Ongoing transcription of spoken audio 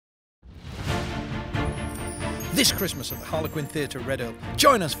this Christmas at the Harlequin Theatre, Redhill.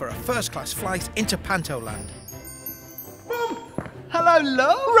 Join us for a first-class flight into Pantoland. Mum! Hello,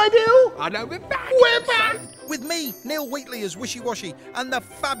 love! Redhill! I know, we're back! We're back! With me, Neil Wheatley as Wishy Washy, and the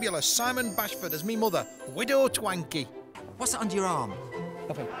fabulous Simon Bashford as me mother, Widow Twanky. What's that under your arm?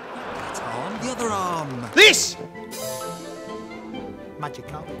 Nothing. That arm, the other arm. This! Magic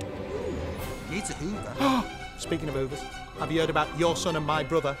carpet. Needs a hoover. Speaking of hoovers, have you heard about your son and my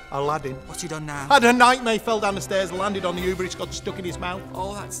brother, Aladdin? What's he done now? Had a nightmare, fell down the stairs, landed on the hoover, it's got stuck in his mouth.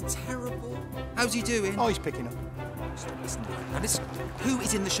 Oh, that's terrible. How's he doing? Oh, he's picking up. Stop listening to that. Now listen, who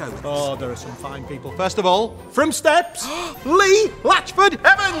is in the show with us? Oh, there are some fine people. First of all, from Steps, Lee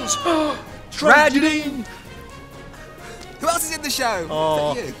Latchford-Evans. Tragedy. Who else is in the show?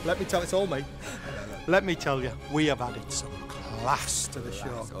 Oh, Is that you? let me tell it's all me. Let me tell you, we have added some class to the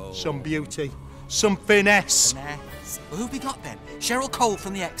show. Oh. Some beauty, some finesse. Finesse. Well, who have we got then? Cheryl Cole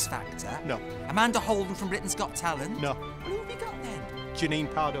from The X Factor? No. Amanda Holden from Britain's Got Talent? No. Well, who have we got then?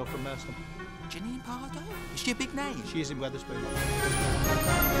 Janine Pardo from Merstham. Janine Pardo? Is she a big name? She is in Wetherspoon.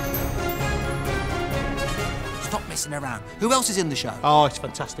 Stop messing around. Who else is in the show? Oh, it's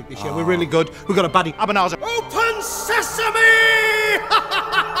fantastic this year. We're really good. We've got a baddie, Abanazar. Open sesame!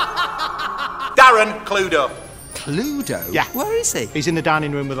 Darren Cluedo. Cluedo? Yeah. Where is he? He's in the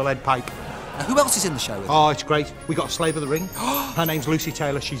dining room with a lead pipe. Now, who else is in the show with him? Oh, it's great. We got a slave of the ring. Her name's Lucy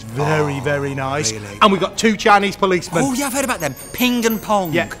Taylor. She's very, very nice. really? And we got 2 Chinese policemen. Oh, yeah, I've heard about them. Ping and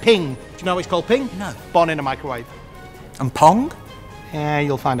Pong. Yeah, Ping. Do you know what it's called, Ping? No. Born in a microwave. And Pong? Yeah,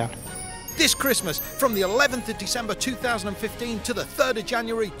 you'll find out. This Christmas, from the 11th of December 2015 to the 3rd of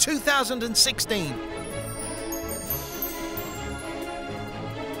January 2016.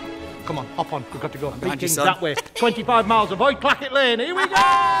 Come on, hop on. We've got to go. behind you, King's son. that way. 25 miles. Avoid Clackett Lane. Here we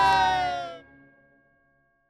go!